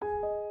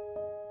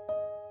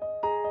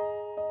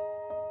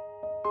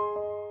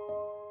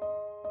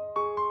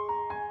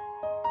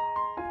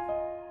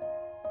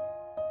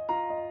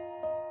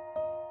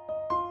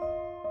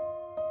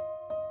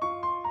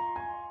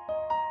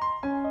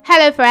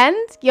Hello,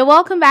 friends. You're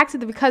welcome back to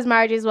the Because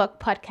Marriages Work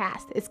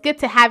podcast. It's good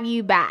to have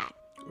you back.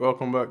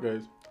 Welcome back,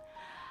 guys.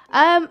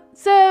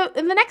 So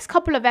in the next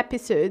couple of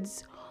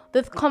episodes,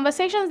 the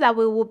conversations that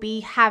we will be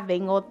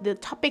having or the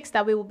topics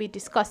that we will be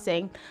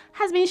discussing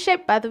has been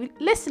shaped by the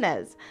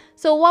listeners.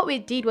 So what we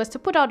did was to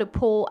put out a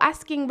poll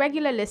asking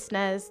regular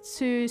listeners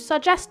to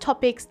suggest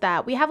topics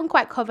that we haven't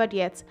quite covered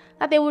yet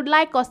that they would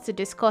like us to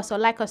discuss or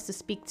like us to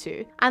speak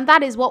to. And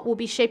that is what will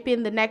be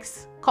shaping the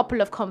next couple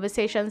of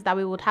conversations that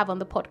we would have on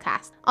the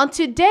podcast. On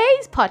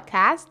today's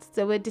podcast,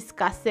 so we're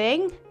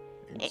discussing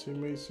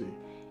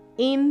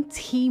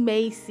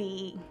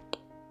intimacy.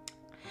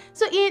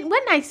 So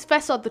when I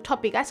first saw the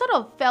topic, I sort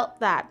of felt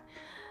that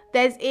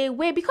there's a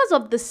way, because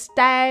of the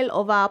style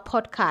of our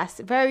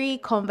podcast, very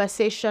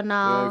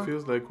conversational. Yeah, it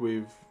feels like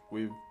we've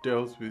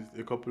dealt with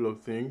a couple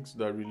of things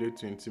that relate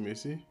to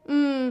intimacy.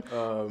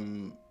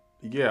 So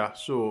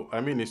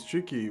I mean, it's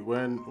tricky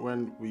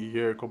when we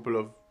hear a couple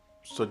of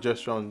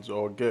suggestions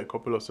or get a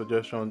couple of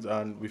suggestions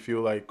and we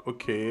feel like,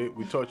 okay,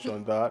 we touched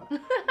on that.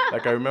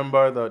 Like I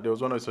remember that there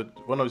was one of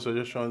the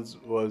suggestions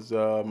was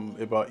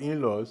about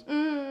in-laws.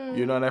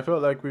 And I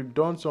felt like we've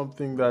done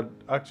something that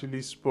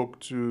actually spoke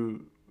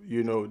to,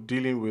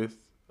 dealing with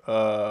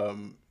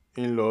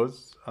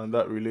in-laws and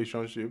that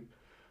relationship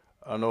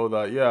and all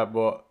that. Yeah,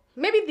 but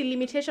maybe the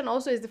limitation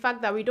also is the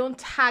fact that we don't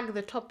tag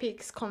the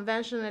topics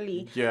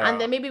conventionally. Yeah.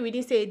 And then maybe we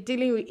didn't say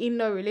dealing with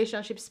in-law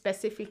relationships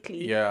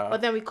specifically. Yeah.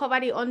 But then we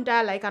covered it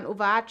under like an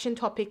overarching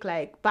topic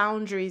like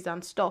boundaries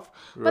and stuff.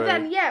 But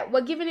Right. then,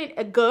 we're giving it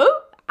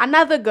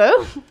another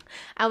go.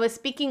 And we're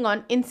speaking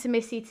on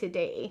intimacy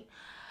today.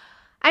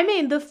 I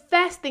mean, the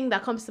first thing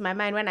that comes to my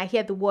mind when I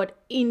hear the word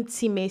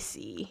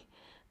intimacy,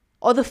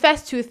 or the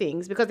first two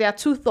things, because there are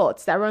two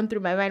thoughts that run through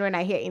my mind when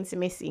I hear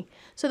intimacy.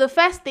 So the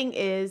first thing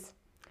is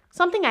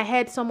something I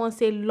heard someone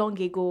say long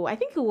ago. I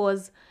think it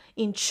was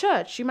in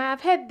church. You might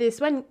have heard this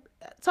when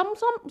some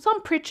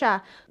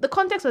preacher, the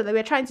context was that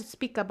we're trying to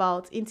speak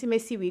about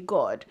intimacy with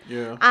God.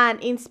 Yeah. And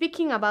in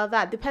speaking about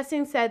that, the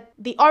person said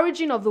the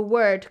origin of the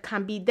word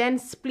can be then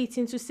split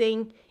into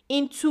saying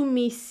into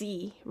me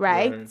see,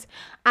 right?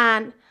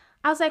 And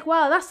I was like,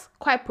 wow, that's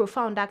quite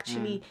profound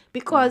actually,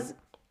 because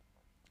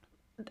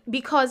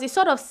it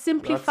sort of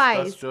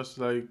simplifies. That's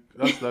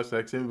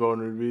like saying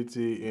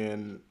vulnerability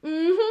in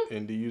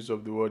the use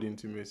of the word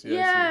intimacy.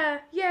 Yeah.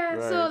 Right.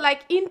 So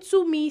like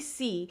into me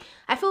see,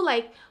 I feel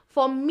like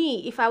for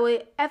me, if I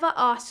were ever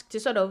asked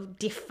to sort of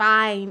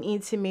define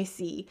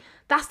intimacy,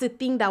 that's the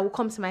thing that will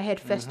come to my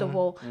head first of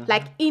all.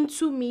 Like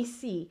into me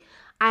see,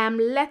 I am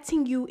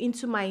letting you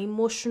into my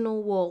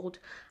emotional world.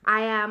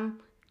 I'm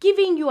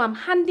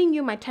handing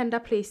you my tender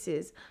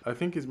places. I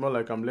think it's more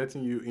like I'm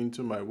letting you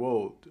into my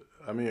world.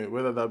 I mean,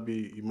 whether that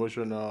be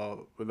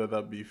emotional, whether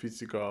that be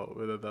physical,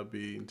 whether that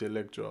be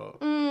intellectual,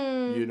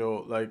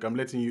 like I'm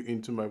letting you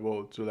into my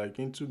world. So like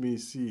into me,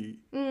 see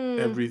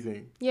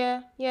everything.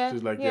 Yeah. So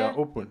it's like you're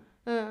open,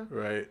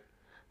 right?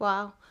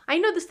 Wow. I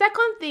know the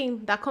second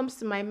thing that comes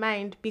to my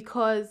mind,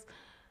 because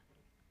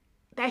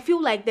I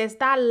feel like there's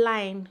that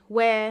line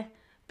where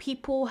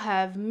people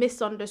have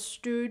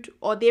misunderstood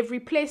or they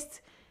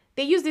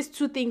use these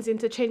two things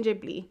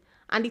interchangeably.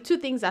 And the two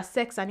things are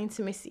sex and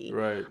intimacy.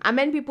 Right. And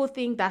many people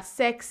think that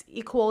sex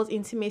equals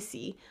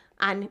intimacy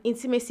and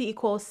intimacy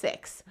equals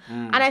sex.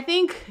 And I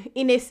think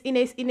in a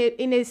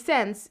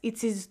sense,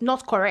 it is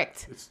not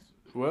correct. It's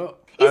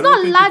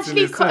not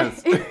largely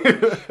correct.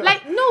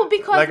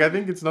 Because like I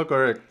think it's not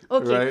correct.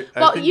 Okay. Right?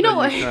 But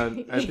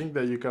I think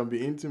that you can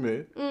be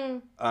intimate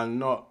and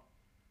not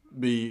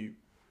be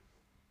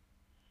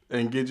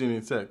engaging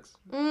in sex.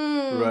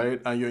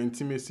 Right? And your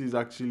intimacy is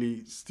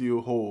actually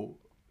still whole.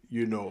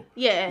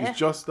 Yeah. It's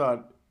just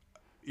that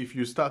if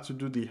you start to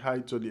do the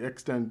height or the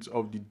extent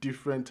of the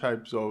different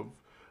types of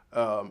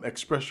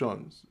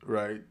expressions,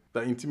 right,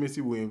 that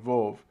intimacy will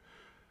involve,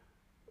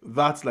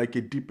 that's like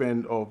a deep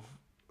end of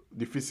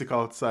the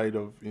physical side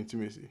of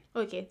intimacy.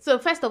 Okay, so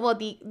first of all,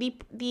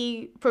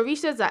 the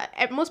provisions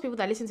that most people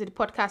that listen to the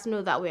podcast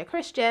know that we're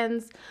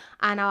Christians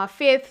and our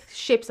faith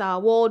shapes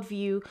our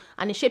worldview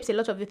and it shapes a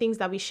lot of the things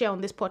that we share on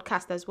this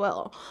podcast as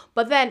well.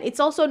 But then it's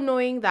also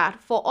knowing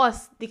that for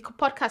us, the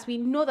podcast, we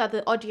know that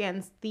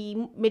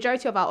the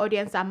majority of our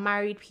audience are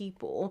married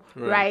people,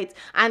 right?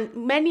 And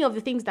many of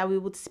the things that we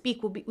would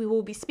speak, we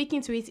will be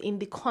speaking to it in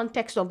the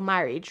context of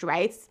marriage,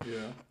 right?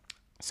 Yeah.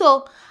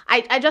 So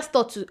I just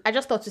thought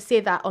to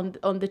say that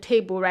on the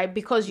table, right?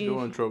 Because you don't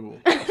want trouble.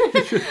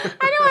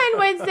 I know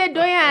when said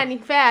doing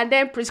and fair and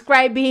then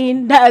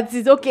prescribing that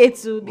is okay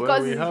too,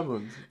 because we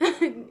haven't.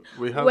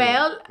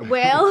 Well,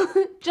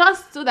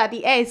 just so that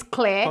the air is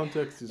clear.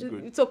 Context is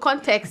good. So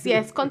context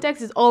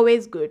is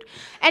always good.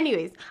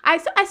 Anyways, I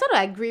sort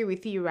of agree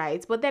with you,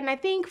 right? But then I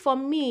think for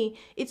me,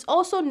 it's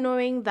also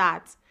knowing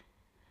that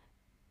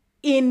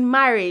in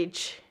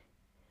marriage,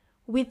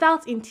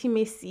 without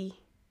intimacy,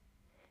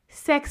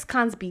 sex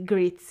can't be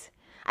great.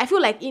 I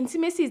feel like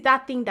intimacy is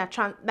that thing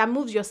that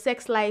moves your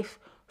sex life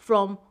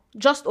from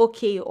just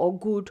okay or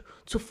good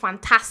to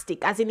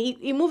fantastic, as in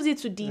it moves it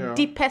to the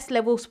deepest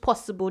levels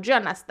possible. Do you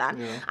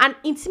understand? And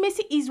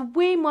intimacy is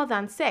way more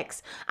than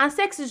sex, and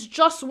sex is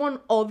just one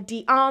of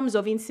the arms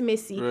of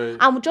intimacy,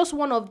 and just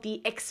one of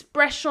the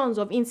expressions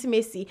of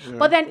intimacy.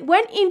 But then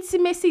when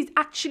intimacy is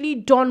actually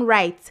done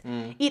right,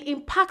 it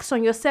impacts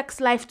on your sex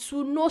life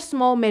to no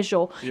small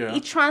measure.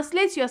 It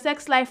translates your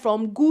sex life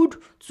from good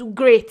to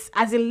great,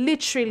 as in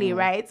literally,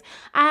 right?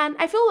 And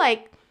I feel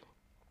like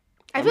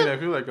I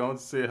feel like I want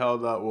to say how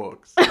that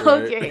works.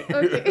 Right?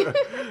 Okay.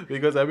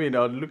 Because I would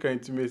look at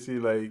intimacy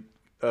like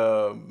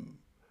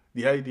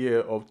the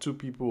idea of two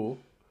people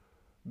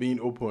being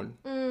open.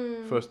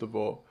 First of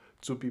all,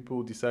 two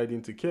people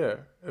deciding to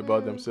care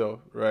about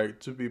themselves, right?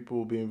 Two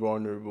people being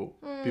vulnerable.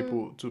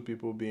 Two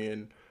people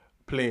being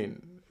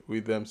plain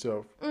with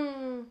themselves.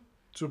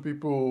 Two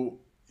people,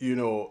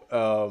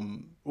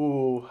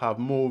 who have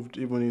moved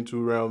even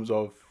into realms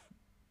of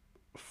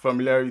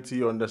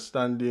familiarity,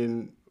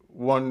 understanding,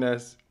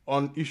 oneness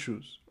on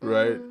issues,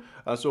 right?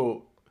 And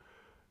so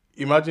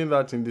imagine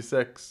that in the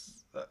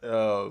sex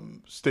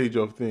stage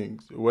of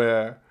things,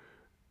 where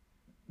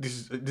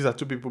these are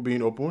two people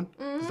being open,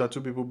 these are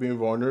two people being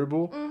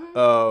vulnerable.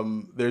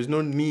 There's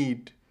no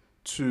need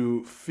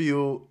to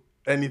feel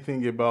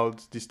anything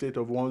about the state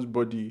of one's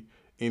body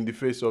in the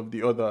face of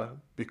the other,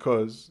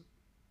 because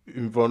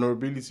in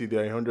vulnerability they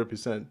are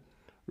 100%,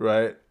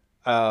 right?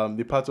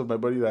 The parts of my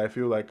body that I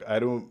feel like I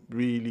don't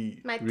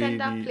really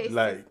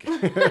like.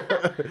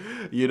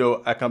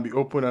 I can be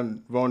open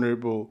and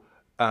vulnerable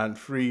and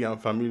free and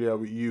familiar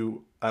with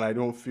you, and I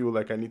don't feel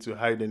like I need to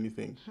hide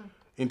anything.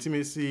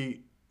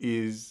 Intimacy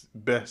is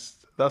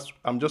best.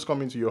 I'm just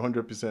coming to your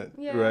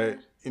 100%, right?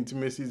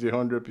 Intimacy is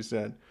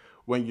 100%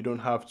 when you don't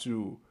have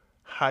to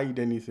hide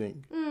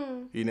anything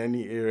in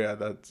any area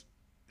that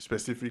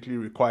specifically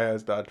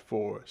requires that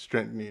for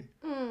strengthening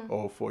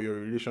or for your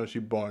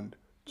relationship bond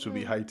to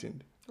be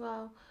heightened.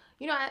 Wow.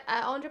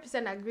 I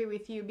 100% agree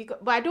with you,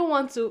 but I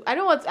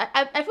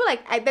feel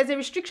like there's a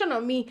restriction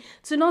on me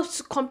to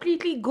not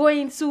completely go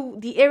into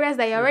the areas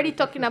that you're already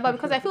talking about,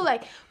 because I feel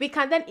like we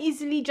can then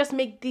easily just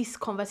make this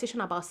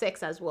conversation about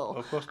sex as well.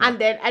 Of course not.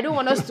 And then I don't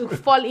want us to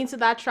fall into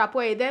that trap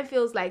where it then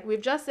feels like we've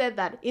just said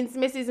that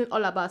intimacy isn't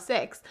all about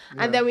sex,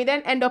 and then we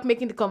then end up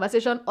making the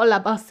conversation all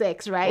about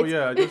sex, right? Oh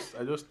yeah,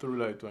 I just threw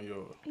light on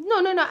your...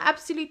 No,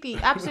 absolutely.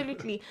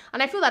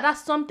 And I feel that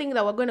that's something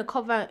that we're going to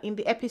cover in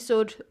the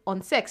episode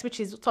on sex,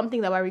 which is something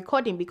that we're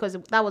recording because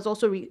that was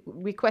also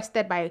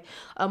requested by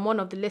one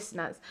of the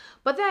listeners.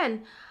 But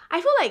then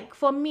I feel like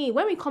for me,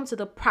 when we come to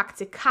the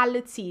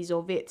practicalities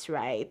of it,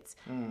 right?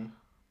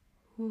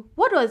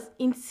 What does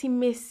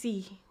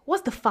intimacy,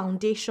 what's the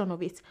foundation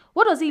of it?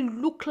 What does it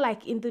look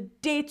like in the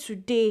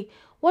day-to-day?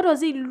 What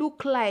does it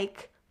look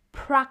like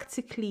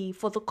practically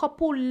for the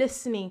couple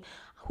listening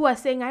who are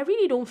saying, I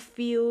really don't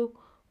feel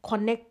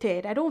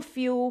connected, I don't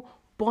feel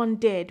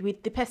bonded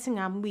with the person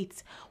I'm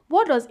with?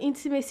 What does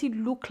intimacy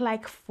look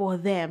like for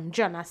them?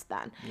 Do you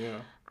understand? Yeah.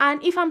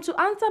 And if I'm to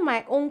answer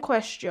my own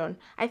question,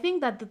 I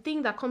think that the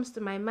thing that comes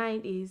to my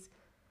mind is,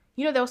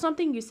 there was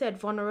something you said,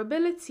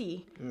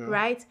 vulnerability,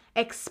 right?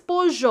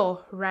 Exposure,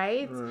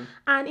 right?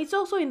 And it's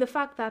also in the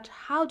fact that,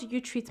 how do you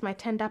treat my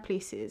tender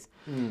places?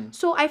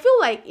 So I feel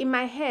like in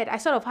my head, I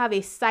sort of have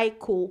a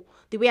cycle.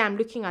 The way I'm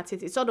looking at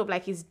it, it's sort of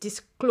like it's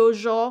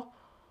disclosure.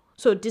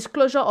 So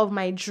disclosure of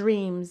my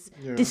dreams,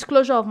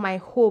 disclosure of my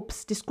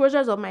hopes,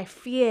 disclosures of my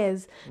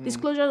fears,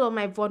 disclosures of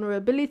my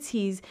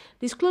vulnerabilities,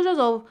 disclosures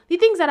of the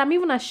things that I'm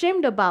even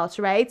ashamed about,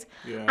 right?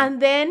 Yeah. And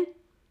then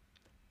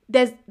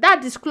there's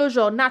that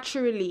disclosure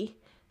naturally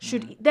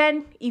should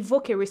then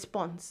evoke a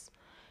response.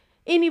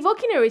 In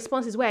evoking a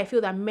response is where I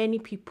feel that many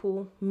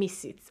people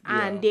miss it.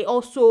 And they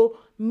also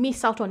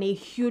miss out on a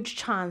huge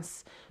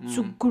chance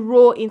to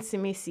grow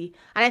intimacy.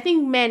 And I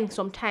think men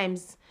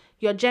sometimes,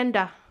 your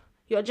gender...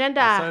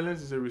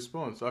 Silence is a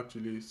response,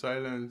 actually.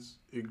 Silence,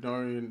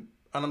 ignoring.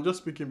 And I'm just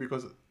speaking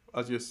because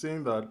as you're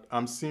saying that,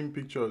 I'm seeing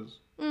pictures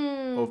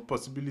of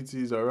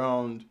possibilities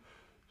around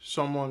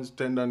someone's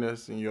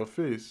tenderness in your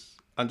face.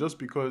 And just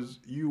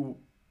because you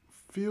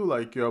feel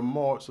like you're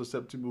more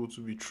susceptible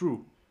to be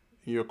true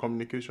in your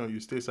communication, you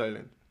stay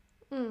silent.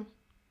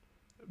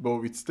 But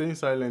with staying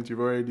silent,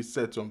 you've already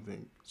said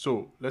something.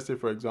 So let's say,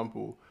 for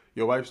example,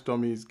 your wife's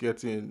tummy is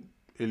getting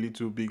a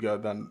little bigger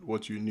than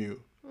what you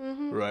knew,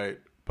 right?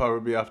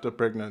 Probably after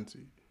pregnancy,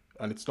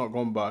 and it's not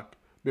gone back.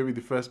 Maybe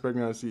the first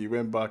pregnancy, it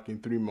went back in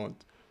 3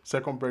 months.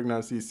 Second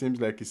pregnancy, it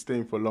seems like it's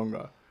staying for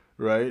longer,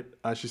 right?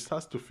 And she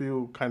starts to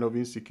feel kind of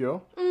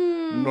insecure,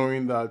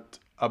 knowing that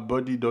her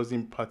body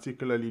doesn't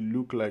particularly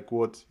look like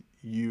what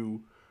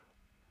you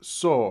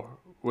saw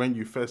when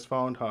you first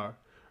found her,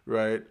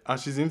 right? And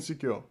she's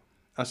insecure,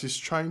 and she's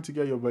trying to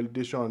get your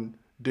validation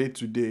day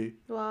to day.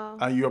 Wow.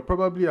 And you're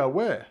probably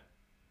aware,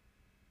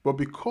 but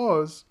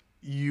because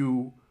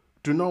you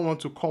do not want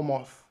to come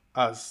off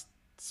as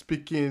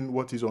speaking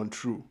what is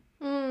untrue,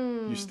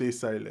 you stay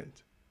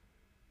silent.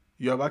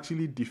 You have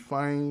actually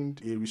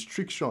defined a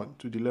restriction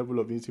to the level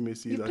of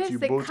intimacy that you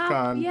both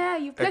can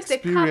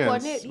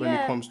experience when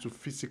it comes to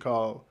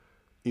physical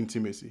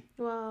intimacy.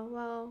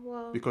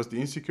 Wow. Because the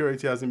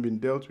insecurity hasn't been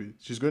dealt with.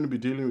 She's going to be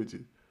dealing with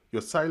it.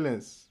 Your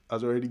silence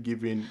has already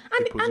given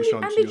a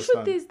position And to the your truth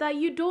stand. is that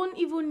you don't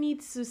even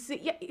need to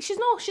say. Yeah, she's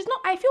not.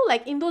 I feel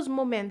like in those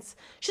moments,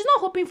 she's not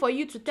hoping for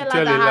you to tell her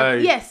tell a that. lie.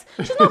 Yes,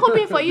 she's not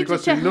hoping for you to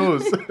Because she tell.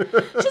 knows. She's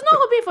not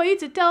hoping for you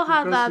to tell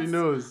her Because that she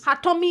knows. her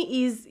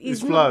tummy is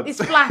It's flat. Is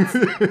flat.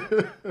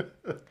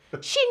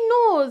 She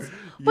knows,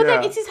 but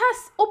then Yeah. it is her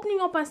opening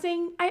up and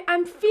saying,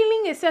 "I'm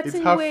feeling a certain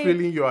It's her way."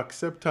 feeling your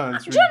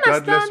acceptance Do you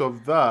regardless understand?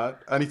 of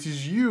that. And it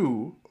is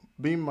you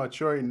being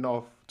mature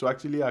enough to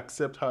actually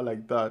accept her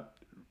like that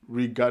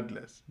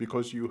regardless.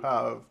 Because you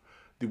have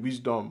the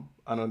wisdom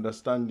and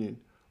understanding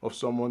of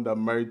someone that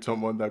married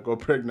someone that got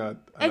pregnant.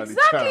 And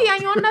Exactly,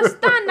 and you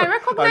understand and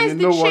recognize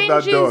And you know the what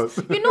that changes.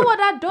 does. You know what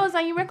that does,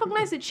 and you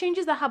recognize the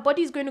changes that her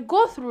body is going to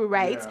go through,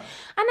 right? Yeah.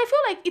 And I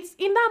feel like it's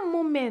in that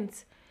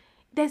moment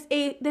there's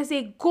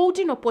a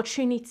golden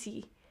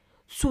opportunity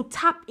to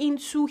tap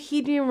into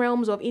hidden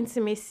realms of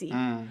intimacy.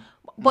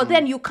 But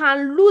then you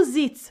can lose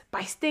it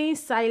by staying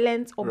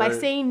silent or by Right.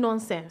 saying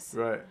nonsense.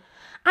 Right.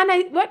 And do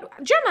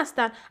you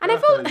understand? And I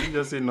feel You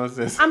just say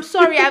nonsense. I'm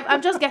sorry, I'm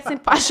just getting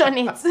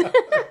passionate. I'm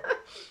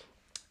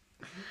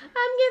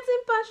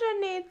getting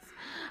passionate.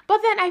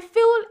 But then I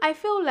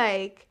feel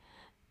like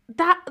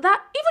that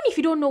even if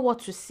you don't know what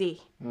to say,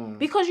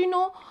 because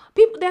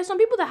there are some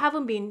people that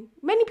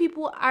many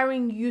people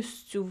aren't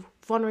used to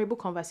vulnerable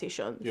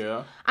conversations.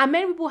 Yeah. And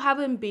many people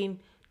haven't been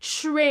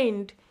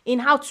trained in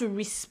how to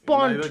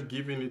respond. Either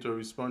giving it or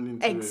responding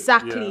to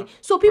Exactly. it. Yeah.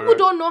 So people Correct.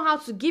 don't know how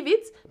to give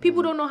it.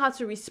 People don't know how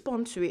to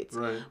respond to it.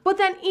 Right. But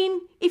then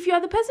if you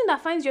are the person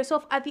that finds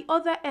yourself at the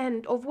other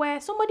end of where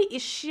somebody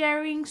is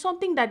sharing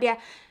something that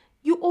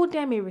you owe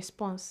them a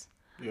response.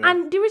 Yeah.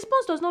 And the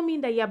response does not mean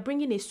that you're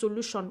bringing a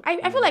solution.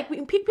 I feel like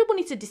people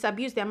need to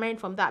disabuse their mind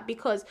from that,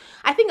 because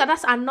I think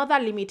that's another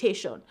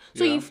limitation.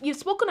 So Yeah. you've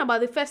spoken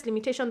about the first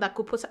limitation that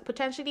could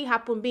potentially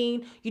happen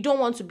being you don't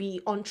want to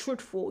be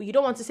untruthful. You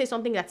don't want to say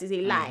something that is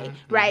a lie,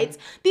 right?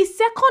 The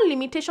second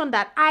limitation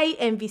that I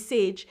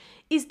envisage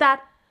is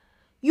that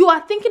you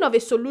are thinking of a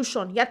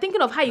solution. You're thinking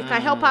of how you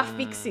can help her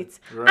fix it.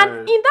 Right.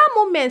 And in that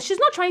moment, she's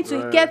not trying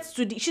to get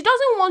to she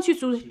doesn't want you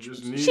to. She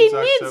just needs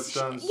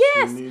acceptance.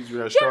 Yes. She needs Do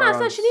you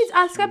understand? She needs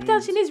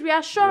acceptance. She needs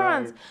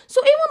reassurance. Right.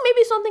 So even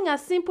maybe something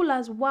as simple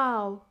as,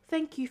 wow,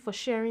 thank you for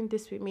sharing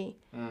this with me.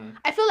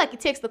 I feel like it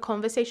takes the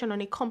conversation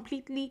on a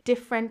completely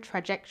different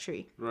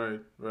trajectory.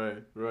 Right.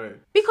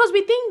 Because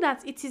we think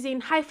that it is in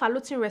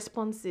highfalutin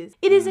responses.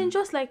 It isn't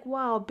just like,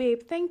 wow,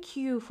 babe, thank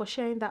you for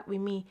sharing that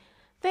with me.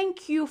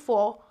 Thank you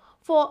for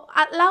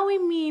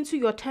allowing me into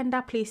your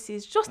tender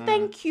places. Just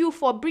thank you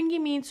for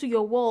bringing me into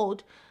your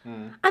world.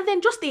 And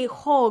then just a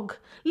hug,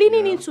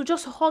 leaning into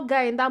just hug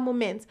her in that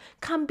moment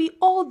can be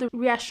all the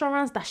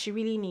reassurance that she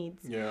really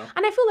needs. Yeah.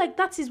 And I feel like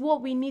that is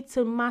what we need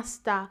to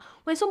master.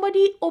 When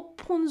somebody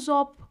opens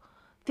up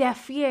their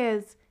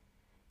fears,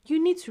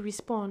 you need to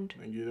respond.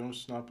 And you don't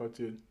snap at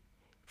it.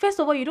 First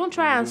of all, you don't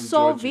try You and don't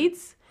solve judge it.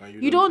 it.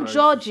 And You don't try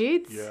judge to-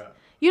 it. Yeah.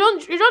 You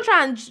don't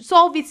try and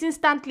solve it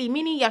instantly,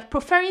 meaning you're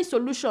preferring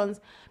solutions,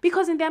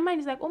 because in their mind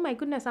it's like, oh my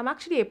goodness, I'm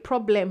actually a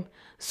problem.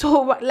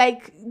 So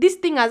like this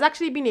thing has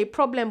actually been a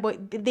problem,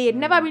 but they've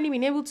never really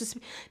been able to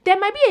speak. There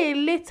might be a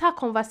later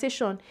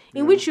conversation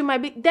in which you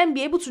might then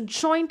be able to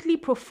jointly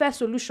prefer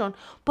solution,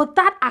 but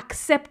that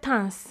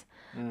acceptance,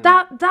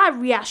 that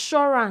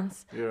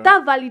reassurance,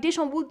 that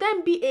validation will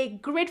then be a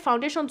great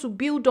foundation to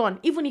build on,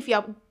 even if you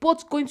are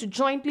both going to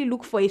jointly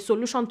look for a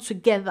solution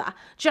together.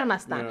 Do you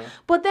understand? Yeah.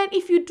 But then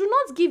if you do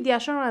not give the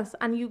assurance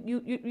and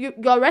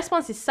your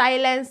response is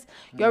silence,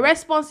 your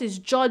response is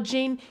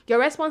judging, your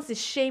response is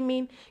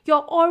shaming,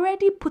 you're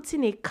already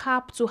putting a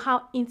cap to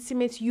how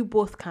intimate you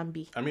both can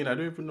be. I mean, I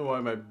don't even know why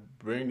my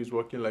brain is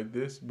working like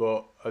this,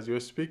 but as you were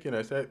speaking,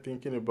 I started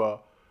thinking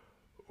about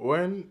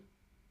when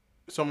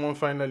someone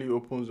finally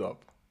opens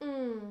up,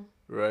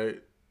 right?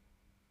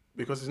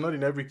 Because it's not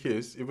in every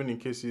case, even in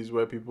cases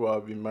where people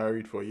have been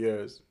married for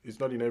years, it's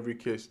not in every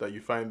case that you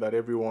find that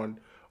everyone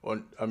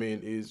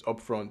is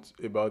upfront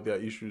about their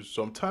issues.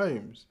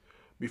 Sometimes,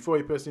 before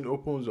a person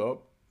opens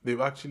up,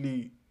 they've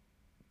actually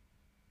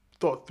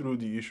thought through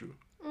the issue.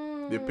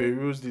 They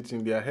perused it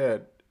in their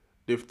head.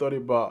 They've thought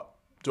about,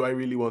 do I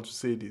really want to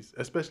say this?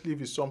 Especially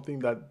if it's something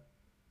that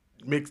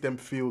makes them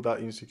feel that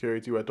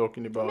insecurity we're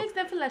talking about. Makes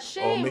them feel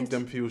ashamed. Or makes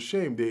them feel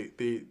shame.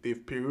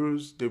 They've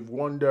perused, they've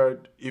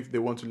wondered if they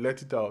want to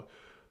let it out.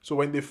 So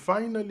when they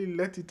finally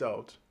let it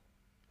out,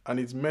 and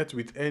it's met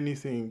with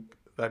anything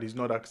that is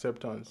not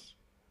acceptance,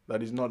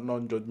 that is not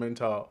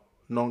non-judgmental,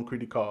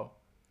 non-critical,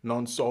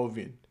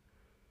 non-solving,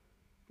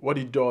 what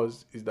it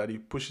does is that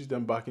it pushes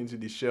them back into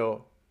the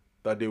shell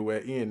that they were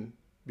in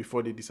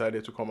before they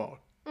decided to come out.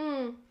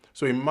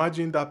 So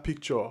imagine that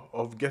picture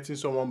of getting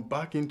someone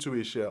back into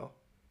a shell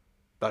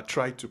that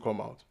tried to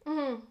come out.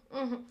 And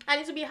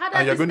it will be harder.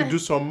 And you're going to do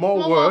some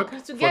more work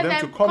for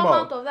them to come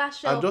out of that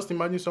shell. And just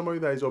imagine somebody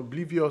that is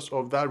oblivious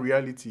of that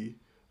reality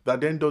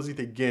that then does it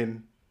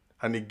again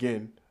and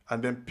again,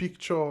 and then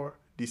picture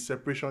the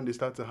separation they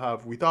start to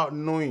have without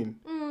knowing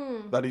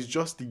that is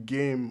just the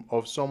game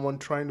of someone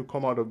trying to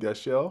come out of their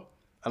shell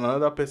and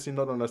another person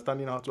not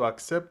understanding how to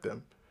accept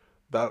them,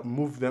 that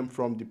move them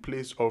from the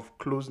place of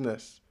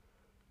closeness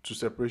to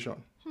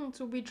separation.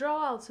 To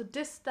withdrawal, to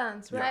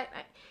distance, Yeah. right?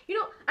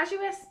 As you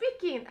were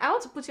speaking, I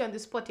want to put you on the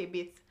spot a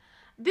bit.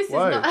 This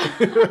Why?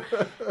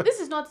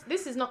 is not.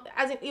 This is not.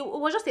 As in, it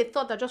was just a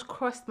thought that just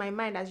crossed my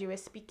mind as you were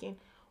speaking.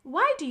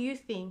 Why do you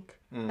think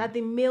that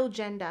the male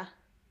gender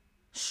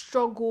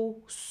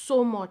struggle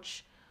so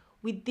much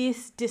with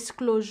this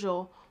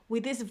disclosure,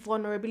 with this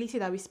vulnerability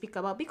that we speak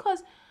about?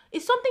 Because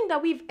it's something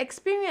that we've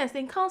experienced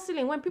in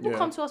counseling. When people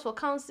come to us for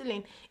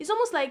counseling, it's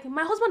almost like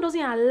my husband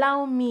doesn't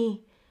allow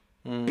me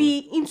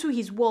be into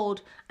his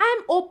world. I'm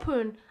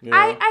open.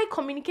 I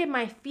communicate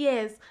my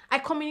fears. I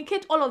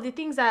communicate all of the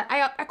things that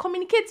I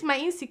communicate my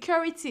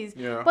insecurities.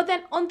 But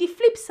then on the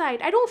flip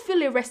side, I don't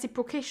feel a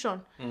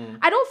reciprocation.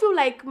 I don't feel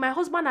like my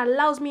husband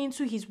allows me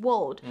into his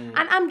world. And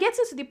I'm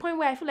getting to the point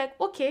where I feel like,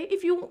 okay,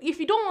 if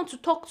you don't want to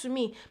talk to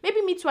me,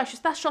 maybe me too, I should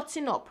start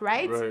shutting up,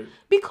 right?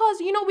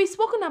 Because we've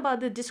spoken about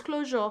the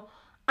disclosure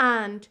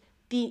and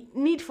the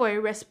need for a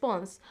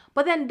response,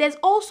 but then there's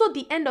also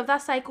the end of that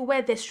cycle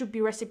where there should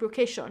be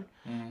reciprocation,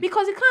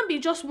 because it can't be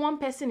just one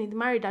person in the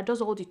marriage that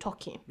does all the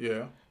talking. Do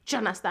you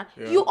understand?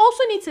 You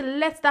also need to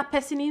let that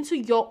person into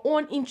your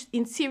own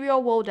interior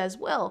world as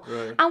well.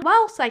 And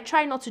whilst I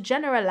try not to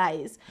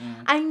generalize,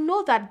 I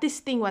know that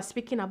this thing we're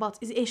speaking about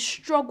is a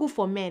struggle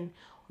for men.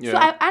 So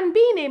and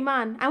being a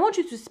man, I want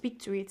you to speak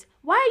to it.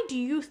 Why do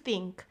you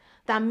think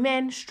that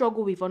men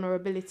struggle with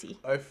vulnerability?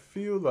 I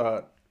feel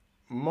that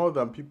more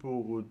than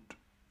people would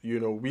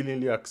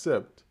willingly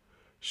accept,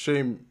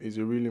 shame is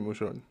a real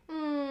emotion.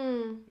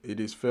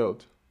 It is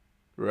felt,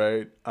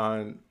 right?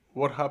 And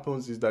what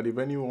happens is that if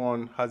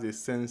anyone has a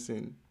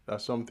sensing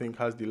that something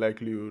has the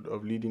likelihood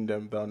of leading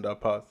them down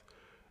that path,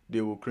 they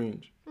will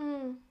cringe.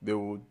 They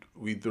would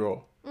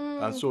withdraw.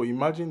 And so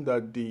imagine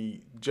that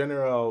the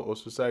general or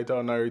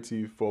societal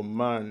narrative for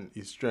man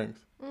is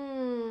strength.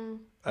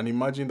 And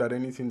imagine that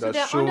anything that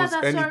shows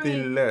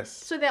anything less.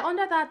 So they're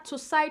under that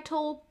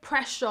societal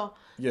pressure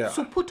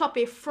to put up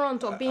a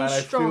front of being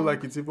strong. I feel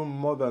like it's even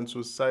more than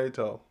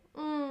societal.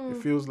 It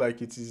feels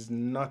like it is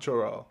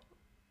natural.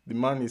 The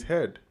man is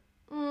head,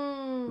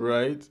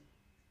 right?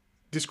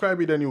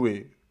 Describe it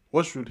anyway.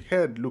 What should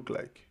head look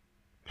like?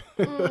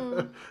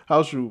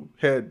 How should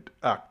head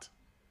act?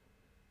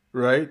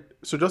 Right?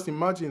 So just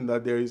imagine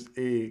that there is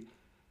a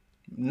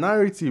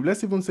narrative,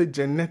 let's even say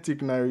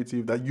genetic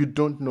narrative, that you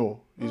don't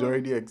know is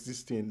already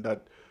existing,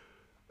 that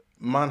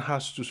man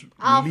has to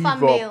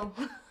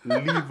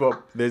live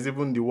up. There's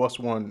even the worst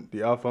one,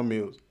 the alpha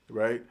males,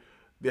 right?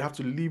 They have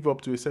to live up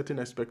to a certain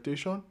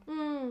expectation.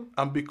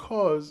 And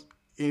because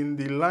in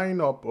the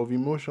lineup of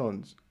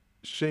emotions,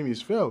 shame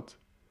is felt.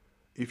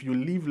 If you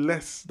live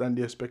less than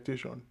the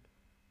expectation,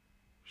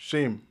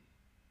 shame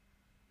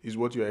is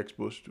what you're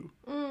exposed to.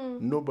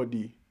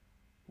 Nobody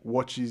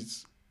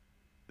watches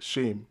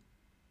shame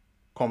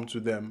come to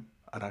them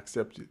and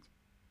accept it.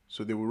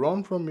 So they will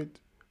run from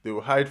it, they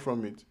will hide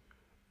from it,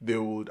 they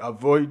would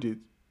avoid it,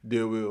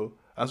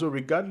 and so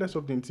regardless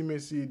of the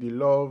intimacy, the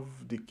love,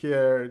 the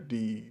care,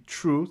 the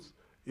truth,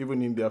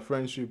 even in their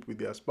friendship with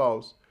their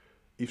spouse,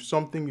 if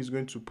something is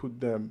going to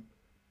put them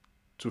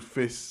to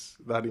face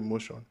that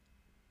emotion,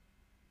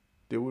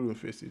 they wouldn't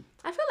face it.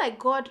 I feel like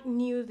God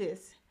knew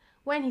this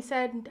when he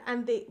said,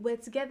 and they were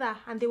together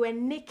and they were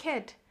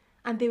naked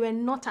and they were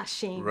not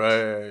ashamed.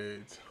 Right.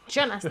 Do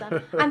you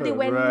understand? And they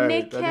were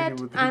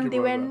naked and they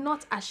were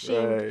not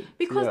ashamed.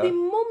 Because the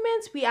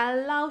moment we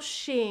allow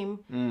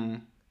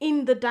shame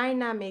in the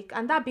dynamic,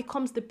 and that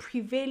becomes the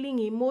prevailing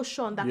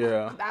emotion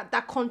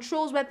that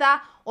controls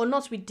whether or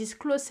not we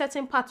disclose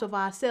certain parts of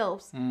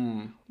ourselves,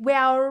 we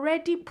are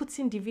already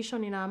putting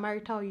division in our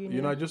marital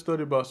union. I just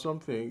thought about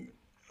something,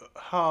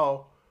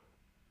 how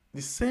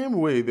the same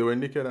way they were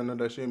naked and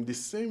not ashamed, the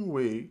same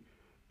way,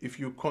 if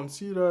you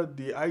consider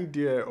the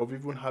idea of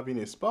even having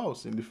a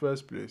spouse in the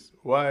first place,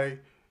 why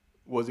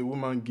was a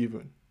woman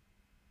given?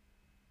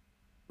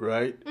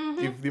 Right?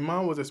 If the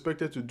man was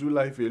expected to do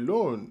life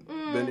alone,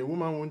 then a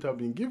woman wouldn't have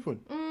been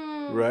given.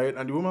 Right?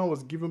 And the woman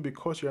was given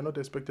because you are not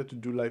expected to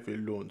do life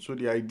alone. So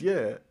the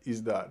idea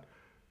is that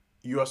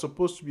you are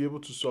supposed to be able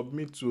to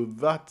submit to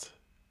that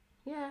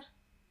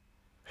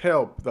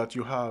help that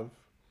you have.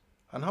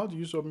 And how do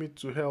you submit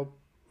to help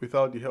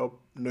without the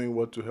help knowing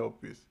what to help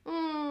with?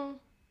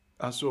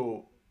 And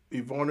so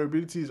if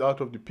vulnerability is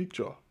out of the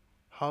picture,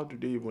 how do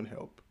they even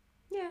help?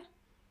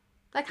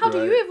 Like, how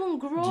do you even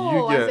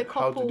grow as a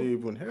couple? How do they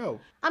even help?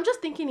 I'm just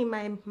thinking in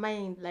my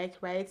mind, like,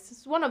 right,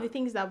 it's one of the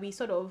things that we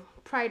sort of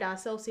pride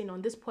ourselves in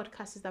on this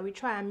podcast is that we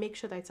try and make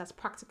sure that it's as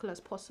practical as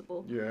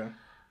possible.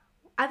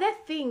 Are there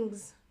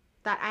things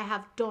that I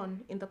have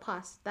done in the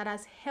past that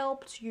has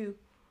helped you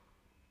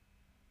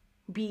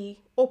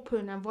be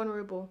open and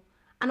vulnerable?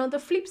 And on the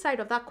flip side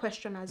of that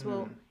question as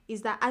well,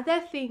 is that are there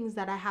things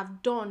that I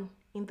have done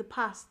in the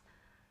past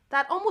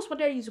that almost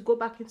wanted you to go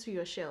back into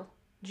your shell?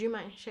 Do you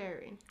mind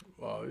sharing?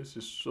 Wow, this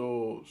is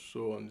so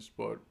on the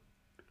spot.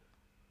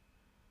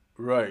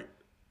 Right.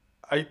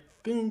 I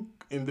think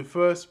in the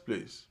first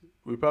place,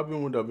 we probably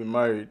wouldn't have been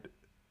married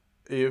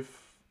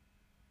if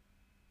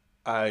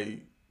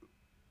I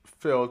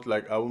felt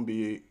like I wouldn't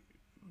be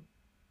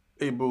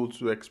able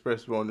to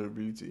express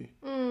vulnerability,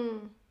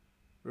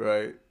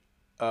 right?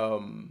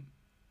 Um,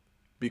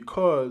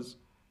 because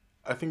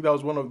I think that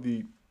was one of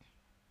the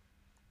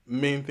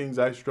main things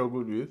I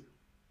struggled with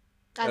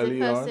As a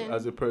early on person.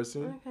 as a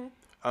person. Okay.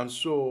 And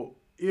so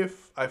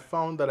if I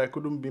found that I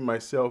couldn't be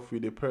myself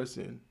with a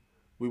person,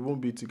 we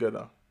won't be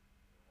together.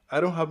 I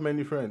don't have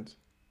many friends.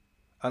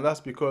 And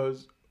that's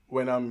because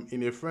when I'm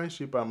in a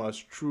friendship, I'm as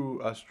true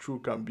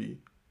can be.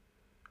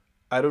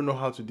 I don't know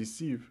how to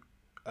deceive.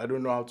 I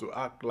don't know how to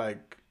act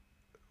like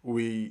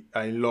we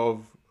are in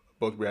love,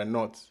 but we are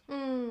not.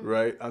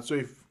 Right? And so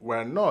if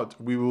we're not,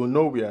 we will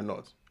know we are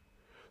not.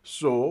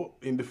 So,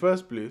 in the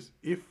first place,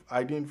 if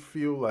I didn't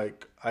feel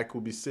like I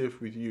could be safe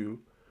with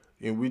you,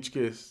 in which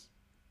case,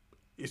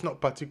 it's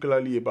not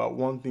particularly about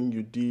one thing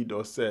you did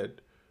or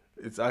said,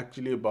 it's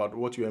actually about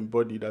what you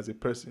embodied as a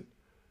person,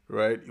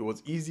 right? It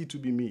was easy to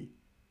be me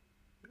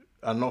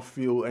and not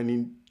feel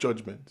any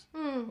judgment,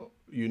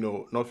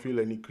 not feel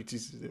any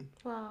criticism.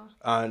 Wow.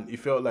 And it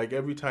felt like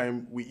every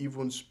time we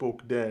even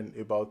spoke then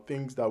about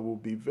things that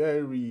would be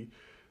very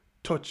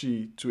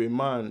touchy to a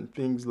man,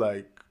 things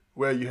like,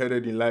 where are you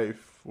headed in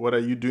life? What are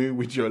you doing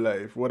with your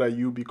life? What are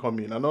you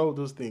becoming? And all of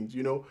those things,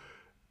 we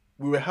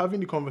were having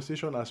the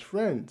conversation as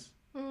friends,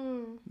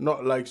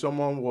 not like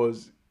someone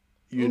was,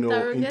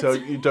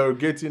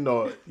 interrogating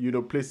or,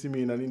 placing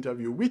me in an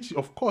interview, which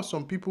of course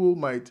some people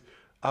might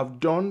have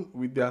done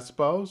with their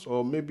spouse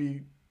or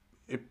maybe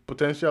a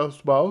potential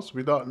spouse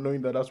without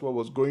knowing that that's what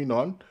was going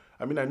on.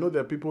 I mean, I know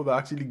there are people that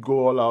actually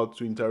go all out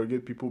to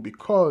interrogate people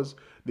because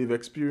they've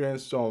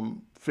experienced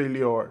some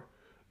failure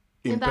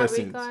in that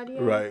persons, regard,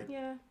 yeah. right?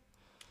 Yeah.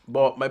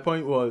 But my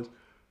point was,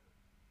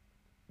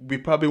 we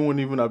probably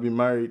wouldn't even have been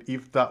married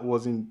if that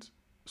wasn't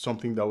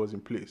something that was in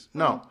place.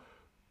 Now,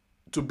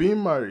 to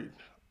being married,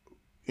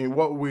 in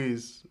what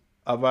ways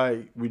have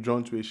I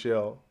withdrawn to a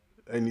shell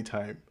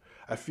anytime?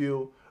 I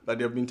feel that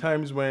there have been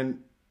times when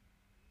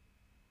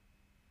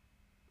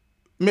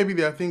maybe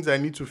there are things I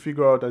need to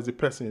figure out as a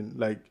person,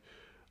 like,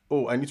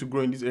 oh, I need to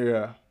grow in this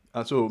area.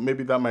 And so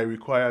maybe that might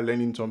require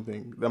learning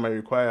something. That might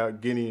require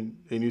gaining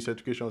a new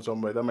certification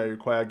somewhere. That might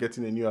require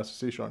getting a new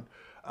association.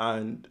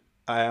 And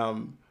I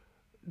am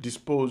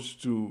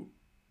disposed to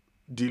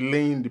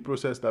delaying the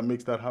process that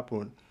makes that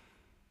happen.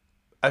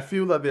 I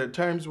feel that there are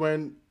times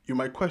when you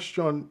might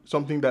question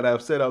something that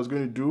I've said I was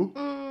going to do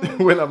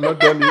when I've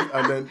not done it.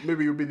 And then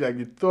maybe you'll be like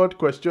the third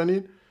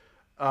questioning.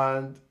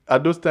 And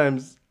at those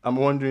times, I'm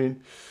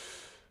wondering,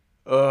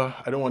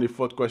 I don't want a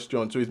fourth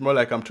question. So it's more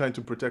like I'm trying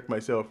to protect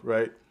myself,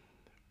 right?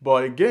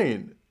 But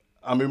again,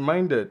 I'm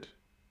reminded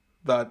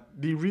that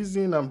the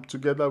reason I'm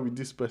together with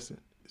this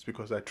person is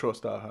because I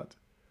trust our heart,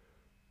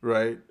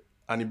 right?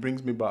 And it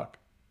brings me back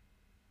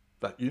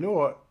that, you know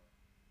what?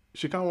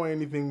 She can't want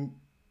anything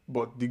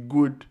but the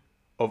good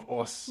of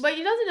us. But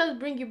it doesn't just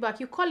bring you back.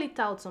 You call it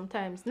out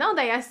sometimes. Now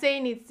that you're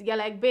saying it, you're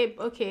like, babe,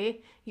 okay,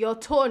 your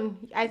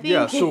tone, I think.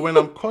 Yeah, so when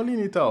I'm calling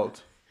it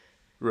out,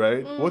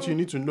 right, what you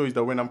need to know is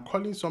that when I'm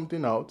calling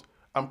something out,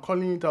 I'm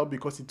calling it out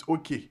because it's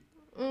okay.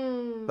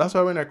 That's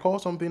why when I call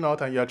something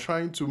out and you're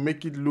trying to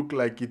make it look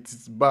like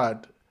it's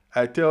bad,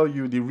 I tell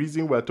you the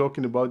reason we're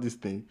talking about this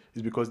thing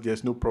is because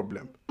there's no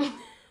problem.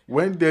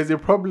 When there's a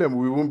problem,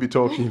 we won't be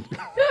talking.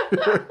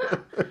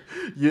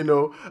 And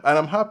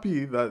I'm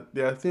happy that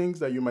there are things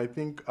that you might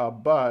think are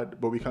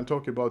bad, but we can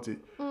talk about it.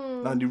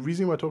 And the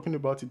reason we're talking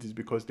about it is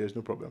because there's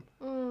no problem.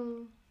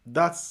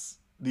 That's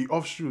the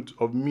offshoot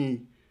of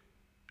me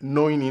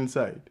knowing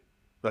inside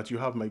that you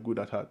have my good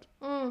at heart.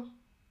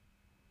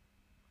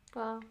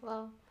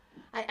 Wow.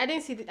 I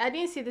didn't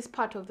see this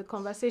part of the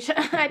conversation.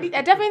 I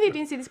definitely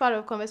didn't see this part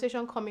of the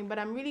conversation coming, but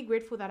I'm really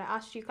grateful that I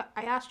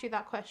asked you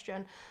that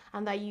question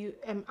and that you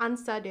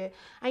answered it.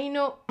 And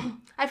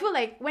I feel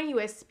like when you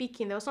were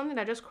speaking, there was something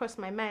that just crossed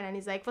my mind, and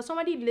it's like, for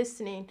somebody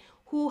listening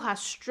who has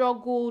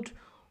struggled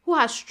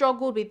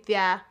with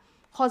their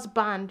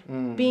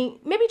husband, being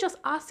maybe just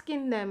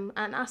asking them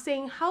and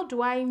saying, how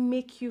do I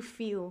make you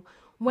feel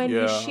when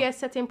you share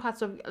certain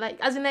parts of, like,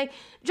 as in, like,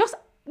 just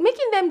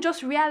making them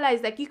just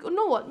realize, like, you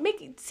know what,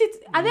 make it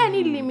sit. Are there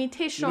any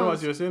limitations?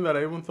 As you're saying that,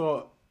 I even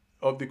thought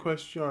of the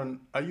question: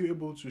 are you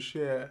able to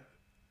share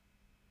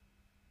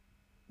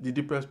the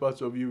deepest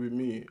parts of you with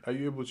me? Are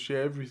you able to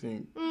share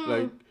everything?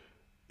 Like,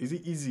 is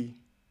it easy?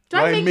 Do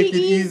I make it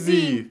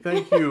easy?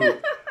 Thank you.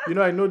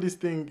 I know this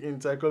thing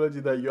in psychology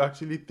that you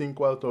actually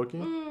think while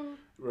talking,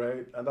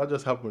 right? And that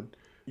just happened.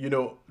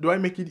 Do I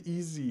make it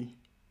easy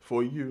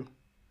for you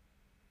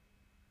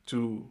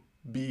to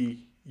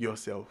be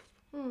yourself?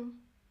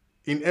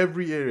 In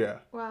every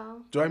area.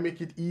 Wow. Do I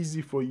make it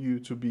easy for you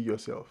to be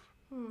yourself?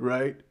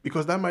 Right?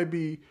 Because that might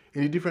be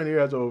in the different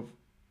areas of,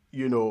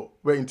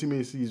 where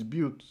intimacy is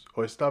built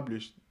or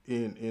established,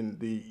 in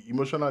the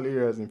emotional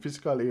areas, in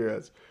physical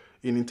areas,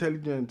 in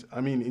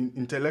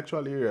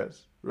intellectual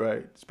areas,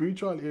 right?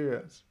 Spiritual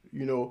areas,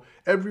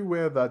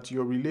 everywhere that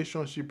your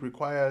relationship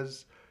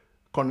requires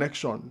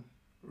connection,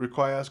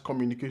 requires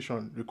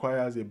communication,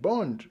 requires a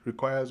bond,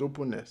 requires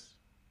openness,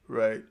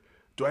 right?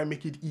 Do I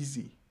make it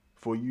easy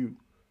for you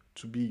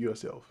to be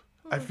yourself?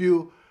 I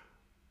feel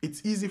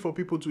it's easy for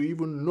people to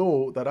even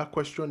know that that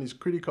question is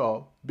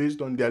critical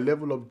based on their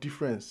level of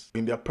difference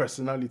in their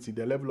personality,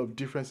 their level of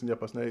difference in their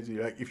personality.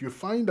 Like if you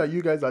find that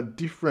you guys are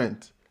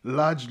different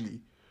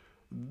largely,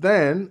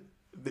 then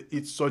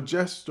it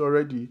suggests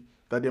already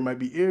that there might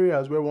be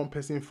areas where one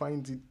person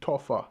finds it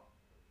tougher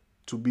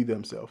to be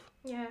themselves.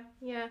 Yeah.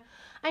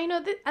 And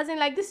as in,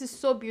 like, this is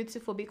so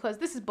beautiful because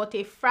this is but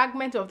a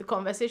fragment of the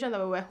conversation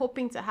that we were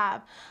hoping to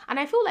have. And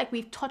I feel like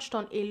we've touched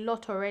on a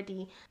lot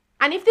already.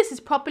 And if this is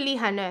properly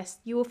harnessed,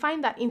 you will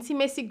find that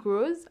intimacy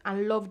grows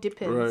and love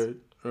deepens.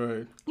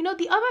 Right.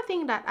 The other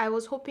thing that I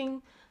was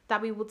hoping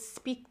that we would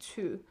speak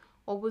to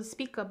or would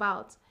speak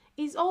about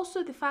is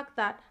also the fact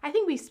that, I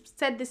think we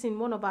said this in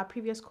one of our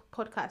previous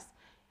podcasts,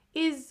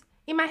 is,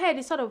 in my head,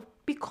 is sort of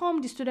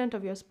become the student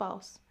of your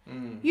spouse.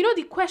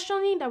 The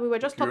questioning that we were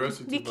just talking,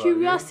 the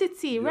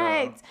curiosity,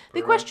 right?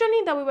 The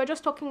questioning that we were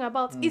just talking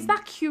about is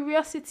that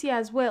curiosity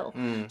as well.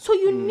 So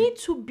you need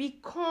to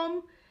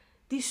become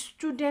the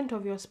student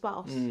of your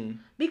spouse.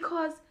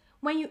 Because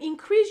when you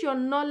increase your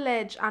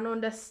knowledge and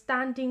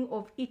understanding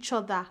of each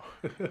other,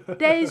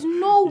 there is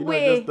no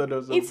way.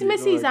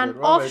 Intimacy is an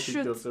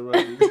offshoot.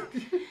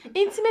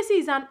 Intimacy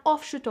is an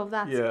offshoot of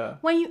that. Yeah.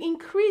 When you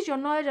increase your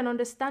knowledge and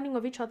understanding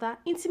of each other,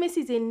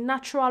 intimacy is a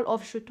natural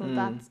offshoot of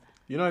that.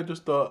 I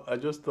just thought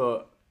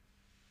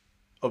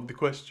of the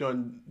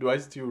question, do I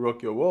still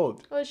rock your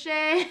world? Oh,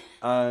 Shay.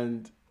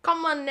 And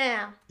come on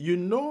now.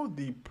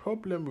 The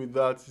problem with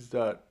that is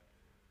that,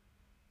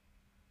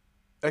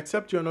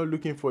 except you're not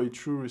looking for a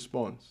true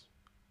response,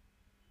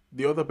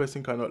 the other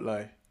person cannot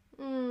lie.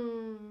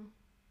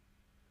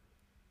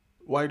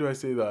 Why do I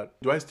say that?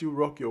 Do I still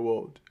rock your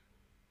world?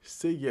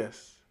 Say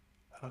yes.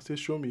 And I'll say,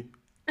 show me.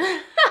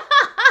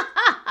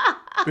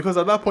 Because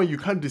at that point, you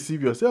can't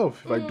deceive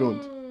yourself if I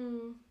don't.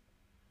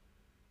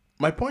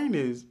 My point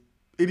is,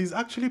 it is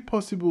actually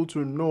possible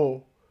to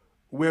know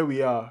where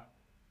we are.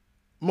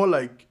 More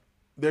like,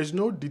 there's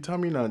no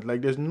determinant.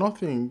 Like, there's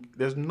nothing,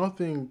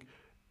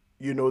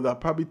 that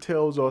probably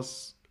tells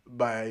us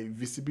by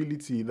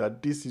visibility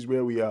that this is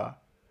where we are.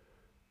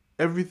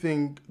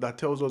 Everything that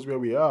tells us where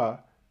we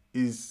are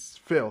is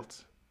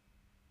felt.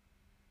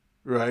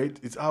 Right?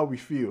 It's how we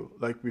feel.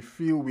 Like, we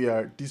feel we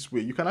are this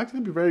way. You can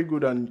actually be very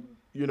good and,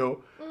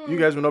 you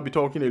guys will not be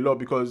talking a lot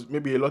because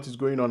maybe a lot is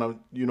going on and,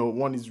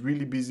 one is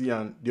really busy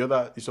and the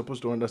other is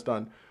supposed to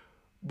understand.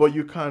 But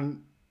you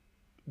can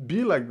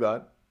be like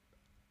that,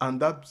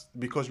 and that's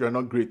because you're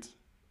not great.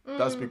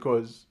 That's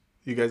because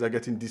you guys are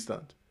getting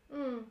distant.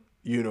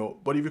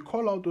 But if you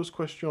call out those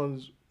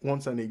questions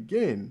once and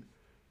again,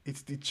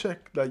 it's the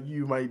check that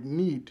you might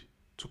need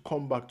to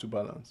come back to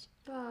balance.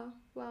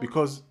 Wow.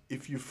 Because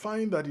if you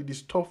find that it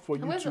is tough for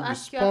you to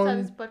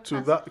respond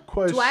to that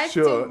question, do I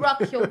still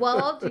rock your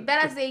world? You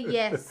better say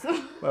yes.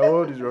 My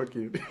world is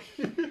rocking.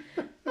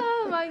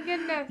 Oh my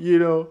goodness.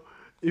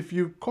 If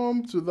you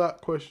come to that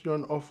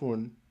question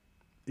often,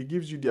 it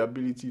gives you the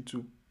ability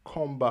to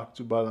come back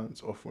to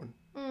balance often.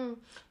 But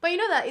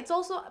that it's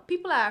also,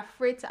 people are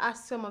afraid to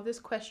ask some of these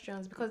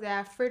questions because they are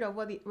afraid of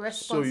what the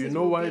responses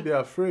will be. Why they're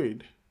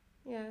afraid?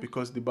 Yeah.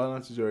 Because the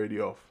balance is already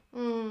off.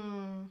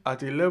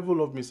 At a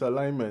level of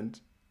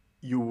misalignment,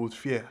 you would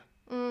fear.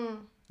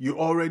 You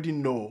already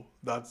know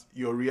that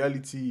your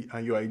reality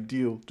and your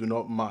ideal do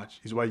not match,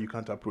 is why you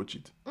can't approach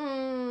it.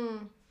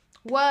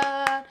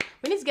 What?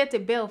 We need to get a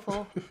bill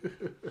for.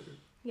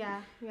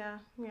 Yeah.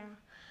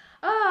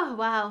 Oh,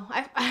 wow.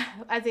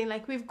 As in,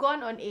 like, we've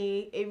gone on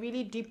a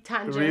really deep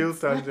tangent. Real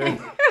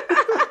tangent.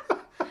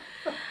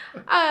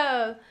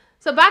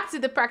 So back to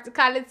the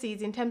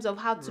practicalities in terms of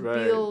how to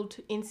build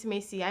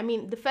intimacy. I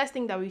mean, the first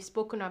thing that we've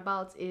spoken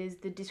about is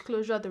the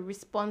disclosure, the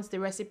response,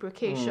 the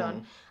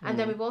reciprocation. And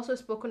then we've also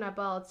spoken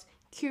about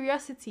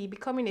curiosity,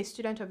 becoming a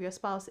student of your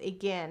spouse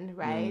again,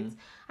 right? And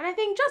I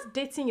think just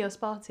dating your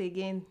spouse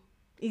again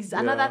is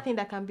another thing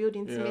that can build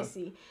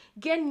intimacy.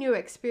 Get new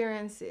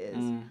experiences.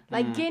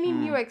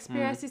 Gaining new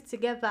experiences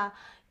together.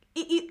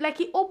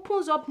 It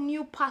opens up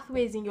new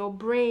pathways in your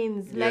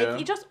brains.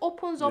 Like, it just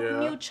opens up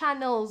new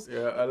channels.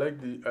 Yeah, I like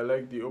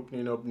the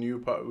opening up new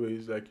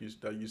pathways that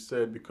you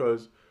said,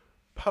 because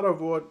part of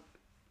what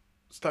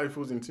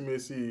stifles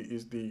intimacy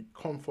is the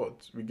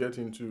comfort we get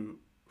into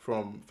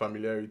from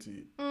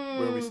familiarity.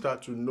 When we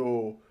start to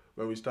know,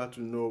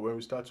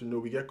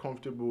 we get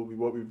comfortable with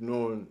what we've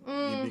known.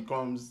 It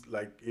becomes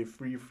like a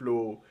free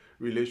flow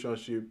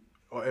relationship,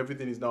 or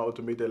everything is now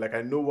automated. Like,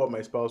 I know what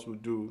my spouse will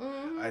do.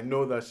 I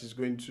know that she's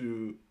going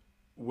to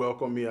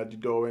welcome me at the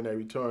door when I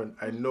return.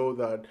 I know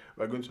that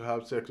we're going to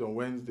have sex on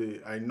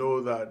Wednesday. I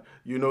know that,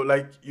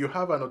 you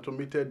have an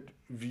automated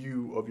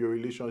view of your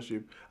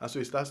relationship. And so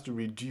it starts to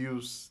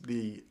reduce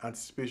the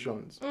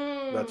anticipations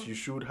that you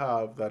should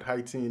have, that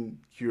heighten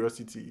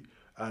curiosity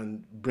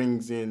and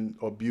brings in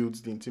or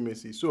builds the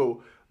intimacy.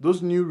 So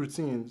those new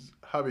routines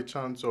have a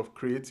chance of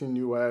creating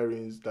new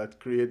wirings that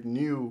create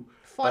new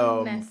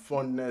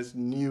fondness,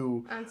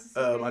 new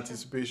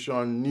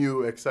anticipation,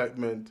 new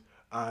excitement.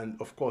 and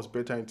of course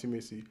better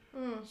intimacy.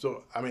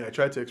 So I mean, I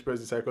tried to express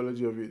the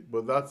psychology of it,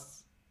 but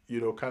that's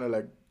kind of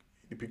like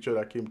the picture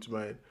that came to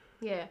mind.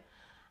 Yeah.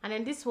 And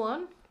then this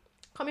one,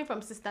 coming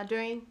from Sister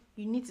Doreen,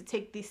 you need to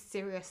take this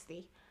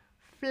seriously.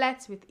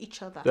 Flirt with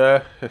each other.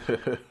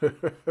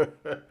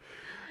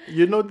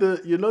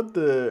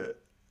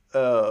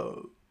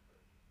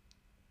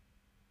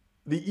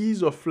 The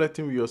ease of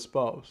flirting with your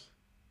spouse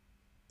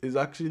is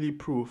actually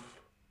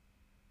proof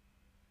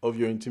of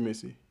your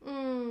intimacy.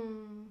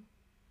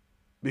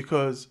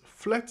 Because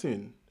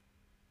flirting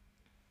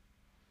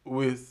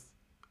with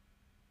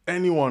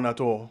anyone at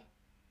all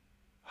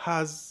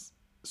has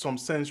some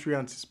sensory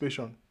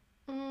anticipation.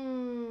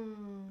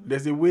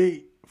 There's a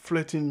way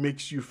flirting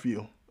makes you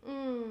feel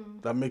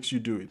that makes you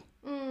do it.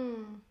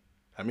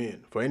 I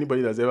mean, for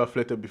anybody that's ever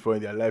flirted before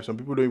in their life, some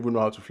people don't even know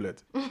how to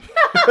flirt.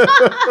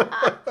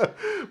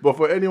 But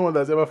for anyone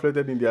that's ever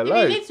flirted in their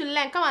life, you need to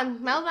learn. Come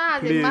on, my husband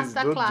has please, a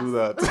master don't class. do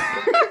that.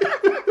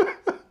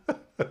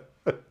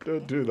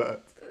 Don't do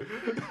that.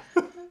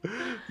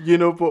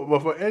 But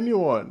for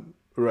anyone,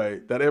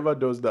 right, that ever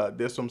does that,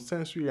 there's some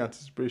sensory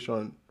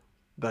anticipation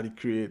that it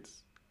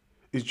creates.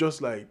 It's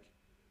just like,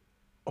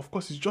 of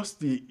course, it's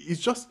just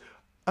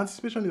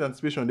anticipation is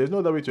anticipation. There's no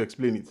other way to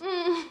explain it.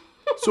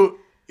 So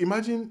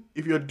imagine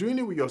if you're doing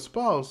it with your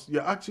spouse,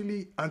 you're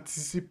actually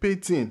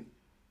anticipating,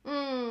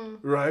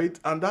 right?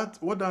 And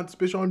what the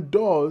anticipation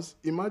does,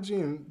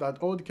 imagine that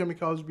all the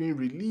chemicals being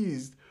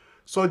released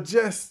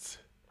suggests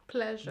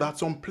pleasure. That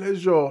some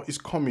pleasure is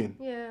coming.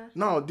 Yeah.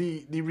 Now,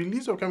 the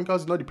release of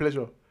chemicals is not the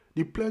pleasure.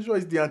 The pleasure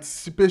is the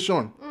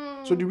anticipation.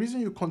 So the reason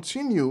you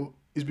continue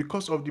is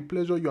because of the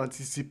pleasure you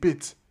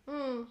anticipate.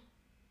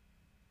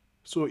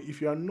 So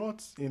if you are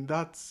not in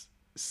that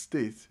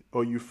state,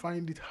 or you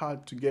find it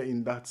hard to get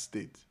in that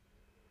state,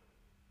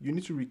 you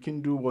need to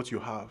rekindle what you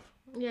have.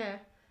 Yeah.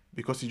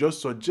 Because it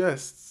just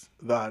suggests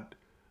that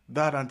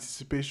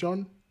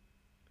anticipation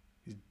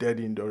is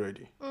deadened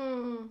already.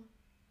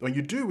 When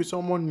you do it with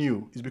someone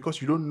new, it's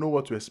because you don't know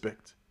what to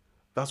expect.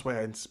 That's why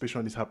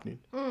anticipation is happening.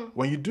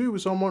 When you do it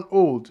with someone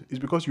old, it's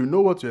because you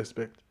know what to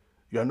expect.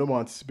 You are no more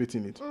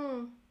anticipating it.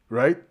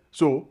 Right?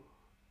 So,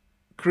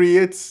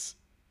 creates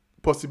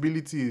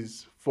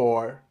possibilities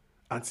for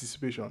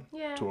anticipation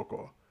to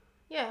occur.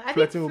 Yeah, I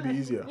flirting think will be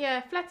easier.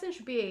 Yeah, flirting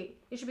should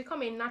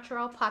become a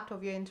natural part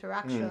of your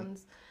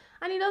interactions.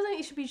 And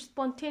it should be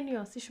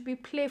spontaneous. It should be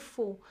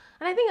playful.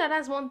 And I think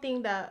that's one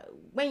thing that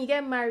when you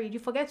get married, you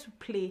forget to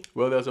play.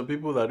 Well, there are some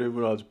people that don't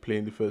even know how to play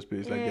in the first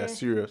place. Like, they're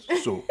serious.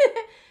 So,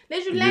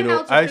 they should learn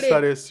how to I play.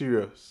 started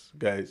serious,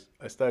 guys.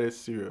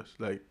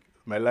 Like,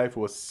 my life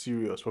was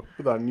serious. For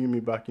people that knew me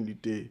back in the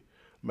day,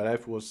 my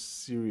life was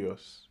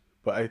serious.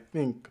 But I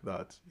think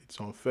that it's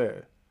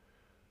unfair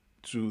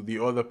to the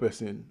other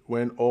person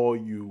when all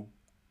you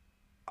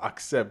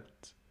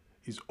accept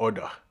is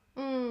order.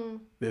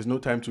 There's no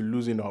time to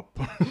loosen up.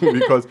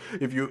 Because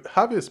if you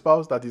have a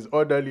spouse that is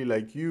orderly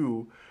like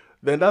you,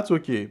 then that's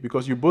okay,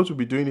 because you both will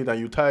be doing it and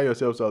you tire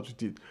yourselves out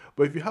with it.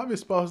 But if you have a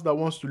spouse that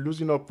wants to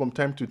loosen up from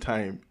time to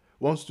time,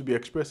 wants to be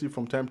expressive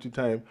from time to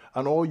time,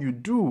 and all you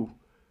do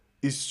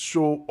is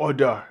show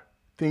order,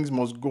 things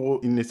must go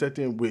in a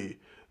certain way,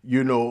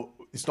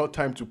 it's not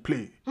time to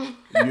play.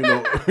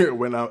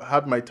 When I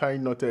have my tie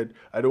knotted,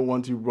 I don't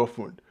want it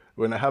ruffled.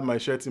 When I have my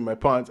shirt in my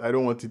pants, I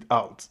don't want it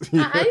out.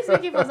 Are you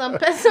speaking for some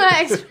personal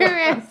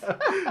experience?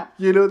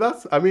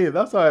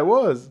 That's how I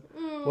was.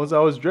 Once I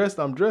was dressed,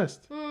 I'm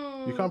dressed.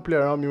 You can't play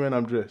around me when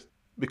I'm dressed.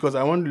 Because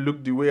I want to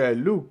look the way I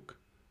look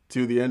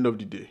till the end of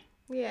the day.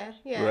 Yeah.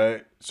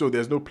 Right? So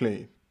there's no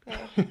playing.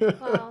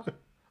 Yeah.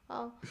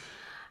 Well.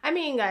 I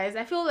mean, guys,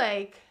 I feel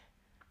like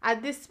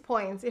at this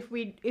point, if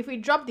we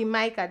drop the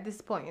mic at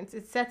this point,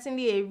 it's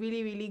certainly a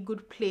really, really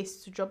good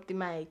place to drop the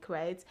mic,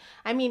 right?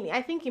 I mean,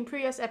 I think in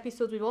previous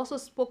episodes, we've also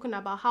spoken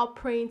about how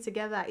praying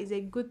together is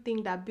a good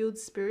thing that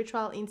builds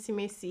spiritual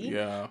intimacy.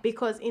 Yeah.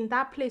 Because in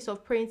that place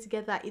of praying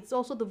together, it's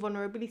also the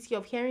vulnerability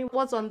of hearing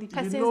what's on the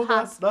person's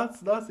heart.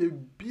 That's a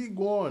big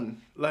one.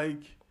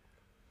 Like,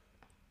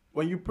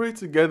 when you pray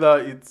together,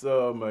 it's,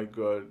 oh my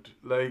God.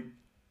 Like,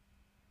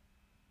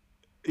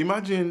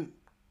 imagine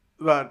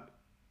that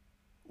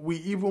we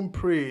even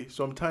pray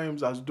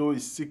sometimes as though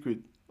it's secret.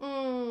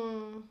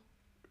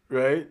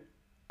 Right?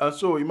 And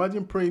so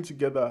imagine praying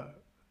together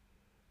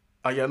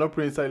and you're not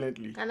praying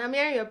silently. And I'm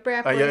hearing your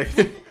prayer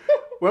points.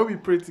 When we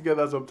pray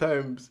together,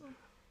 sometimes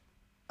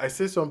I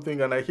say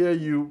something and I hear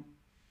you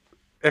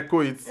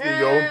echo it in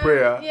your own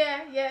prayer.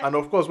 Yeah. And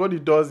of course, what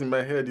it does in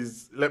my head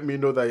is let me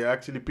know that you're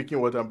actually picking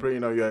what I'm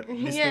praying or you're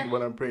listening to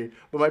what I'm praying.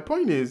 But my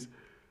point is,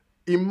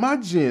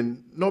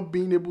 imagine not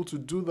being able to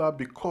do that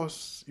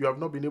because you have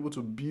not been able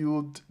to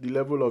build the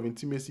level of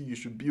intimacy you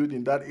should build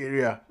in that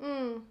area.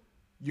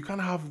 You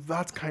can't have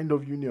that kind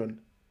of union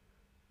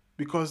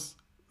because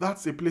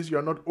that's a place you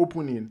are not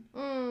open in.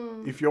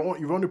 If you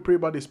want to pray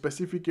about a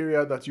specific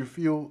area that you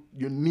feel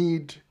you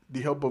need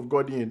the help of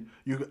God in,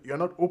 you're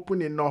not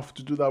open enough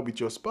to do that with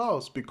your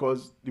spouse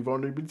because the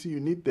vulnerability you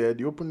need there,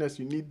 the openness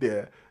you need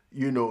there,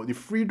 the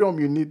freedom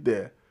you need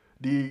there,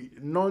 the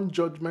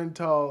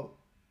non-judgmental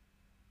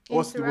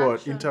what's the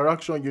word? Interaction.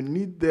 Interaction you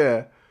need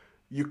there,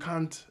 you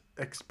can't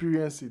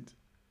experience it.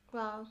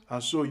 Wow.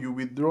 And so you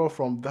withdraw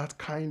from that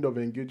kind of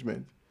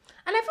engagement.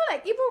 And I feel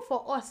like even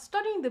for us,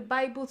 studying the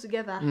Bible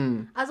together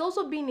has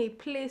also been a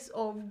place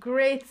of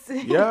great...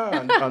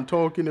 Yeah, and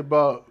talking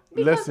about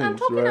Because lessons, I'm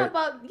talking right?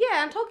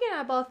 I'm talking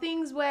about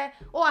things where,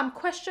 I'm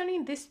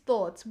questioning this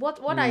thought. What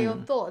are your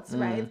thoughts,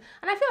 right? And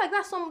I feel like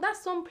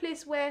that's some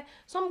place where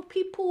some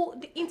people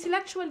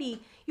intellectually,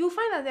 you'll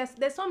find that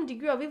there's some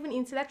degree of even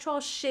intellectual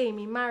shame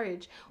in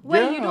marriage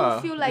where you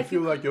don't feel like you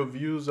feel like your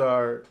views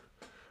are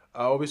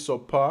always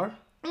subpar.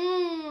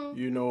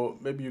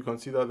 Maybe you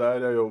consider that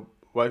either your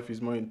wife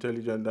is more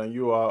intelligent than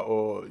you are,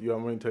 or you are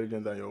more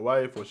intelligent than your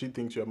wife, or she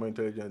thinks you are more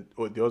intelligent,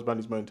 or the husband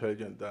is more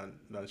intelligent than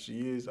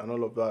she is, and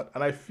all of that.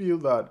 And I feel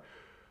that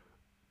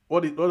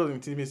what does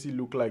intimacy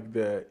look like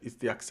there is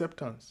the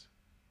acceptance.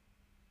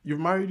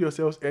 You've married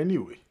yourselves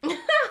anyway.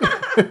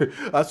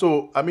 And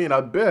so, I mean,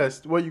 at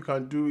best, what you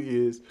can do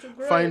is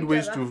find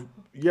ways to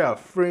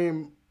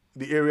frame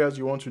the areas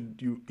you want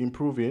to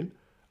improve in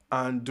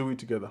and do it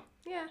together.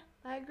 Yeah,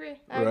 I agree.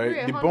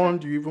 Right? The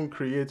bond you even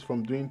create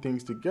from doing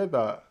things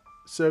together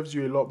serves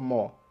you a lot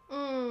more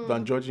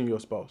than judging your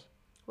spouse.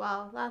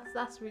 Wow,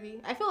 that's really...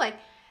 I feel like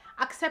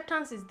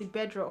acceptance is the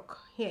bedrock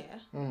here.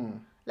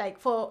 Like,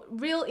 for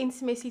real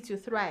intimacy to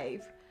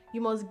thrive,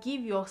 you must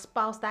give your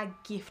spouse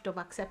that gift of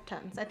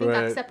acceptance. I think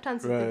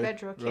acceptance is the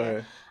bedrock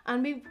here.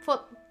 And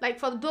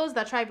for those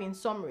that thrive in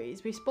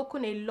summaries, we've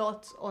spoken a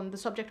lot on the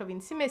subject of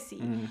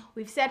intimacy.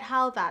 We've said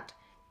how that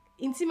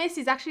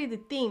intimacy is actually the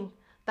thing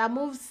that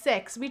moves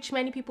sex, which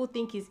many people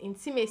think is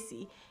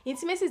intimacy.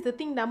 Intimacy is the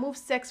thing that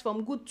moves sex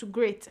from good to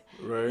great.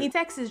 Right.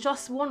 Sex is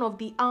just one of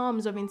the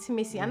arms of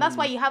intimacy. And that's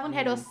why you haven't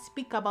heard us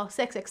speak about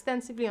sex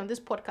extensively on this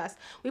podcast.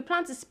 We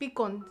plan to speak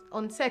on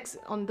sex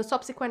on the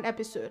subsequent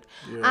episode.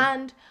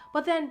 Yeah.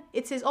 But then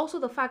it is also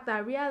the fact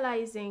that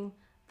realizing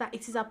that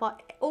it is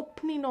about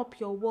opening up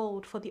your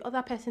world for the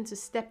other person to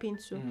step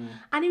into.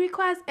 And it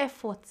requires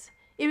effort.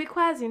 It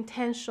requires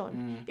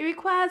intention. It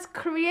requires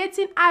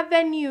creating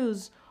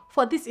avenues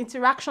for these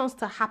interactions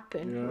to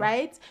happen,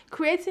 right?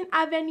 Creating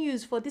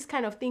avenues for this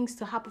kind of things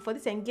to happen, for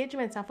these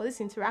engagements and for these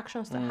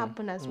interactions to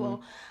happen as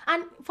well.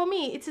 And for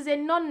me, it is a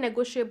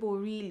non-negotiable,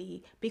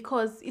 really,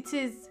 because it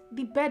is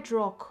the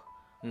bedrock.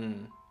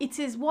 It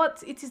is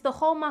the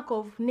hallmark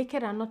of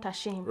naked and not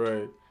ashamed.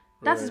 Right.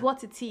 That is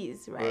what it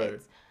is, right?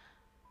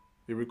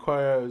 It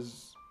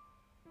requires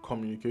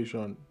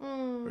communication.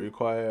 It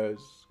requires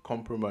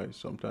compromise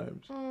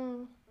sometimes.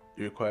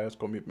 It requires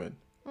commitment.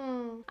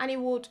 And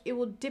it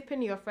would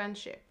deepen your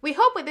friendship. We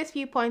hope with these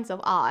few points of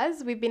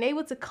ours, we've been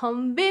able to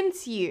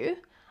convince you and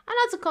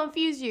not to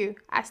confuse you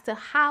as to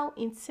how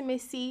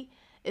intimacy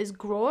is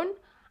grown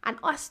and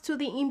as to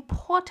the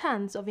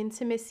importance of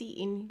intimacy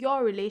in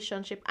your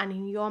relationship and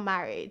in your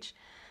marriage.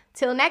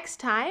 Till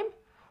next time,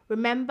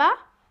 remember,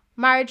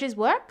 marriages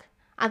work,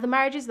 and the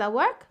marriages that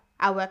work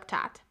are worked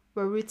at.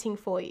 We're rooting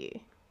for you.